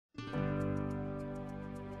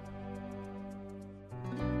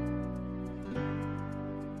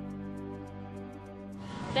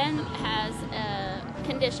Ben has a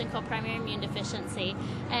condition called primary immune deficiency,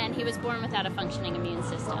 and he was born without a functioning immune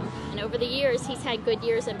system. And over the years, he's had good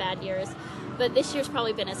years and bad years, but this year's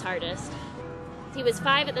probably been his hardest. He was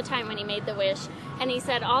 5 at the time when he made the wish, and he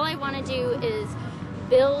said, all I want to do is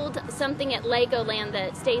build something at LegoLand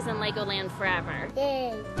that stays in LegoLand forever.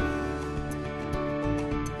 Yay.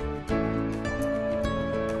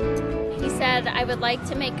 He said, I would like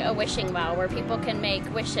to make a wishing well where people can make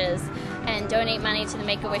wishes and donate money to the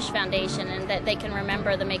Make-A-Wish Foundation, and that they can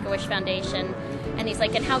remember the Make-A-Wish Foundation. And he's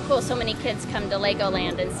like, and how cool so many kids come to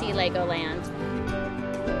LegoLand and see LegoLand.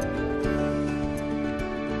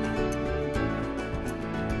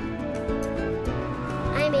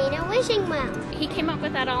 I made a wishing well. He came up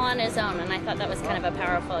with that all on his own, and I thought that was kind of a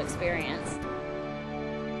powerful experience.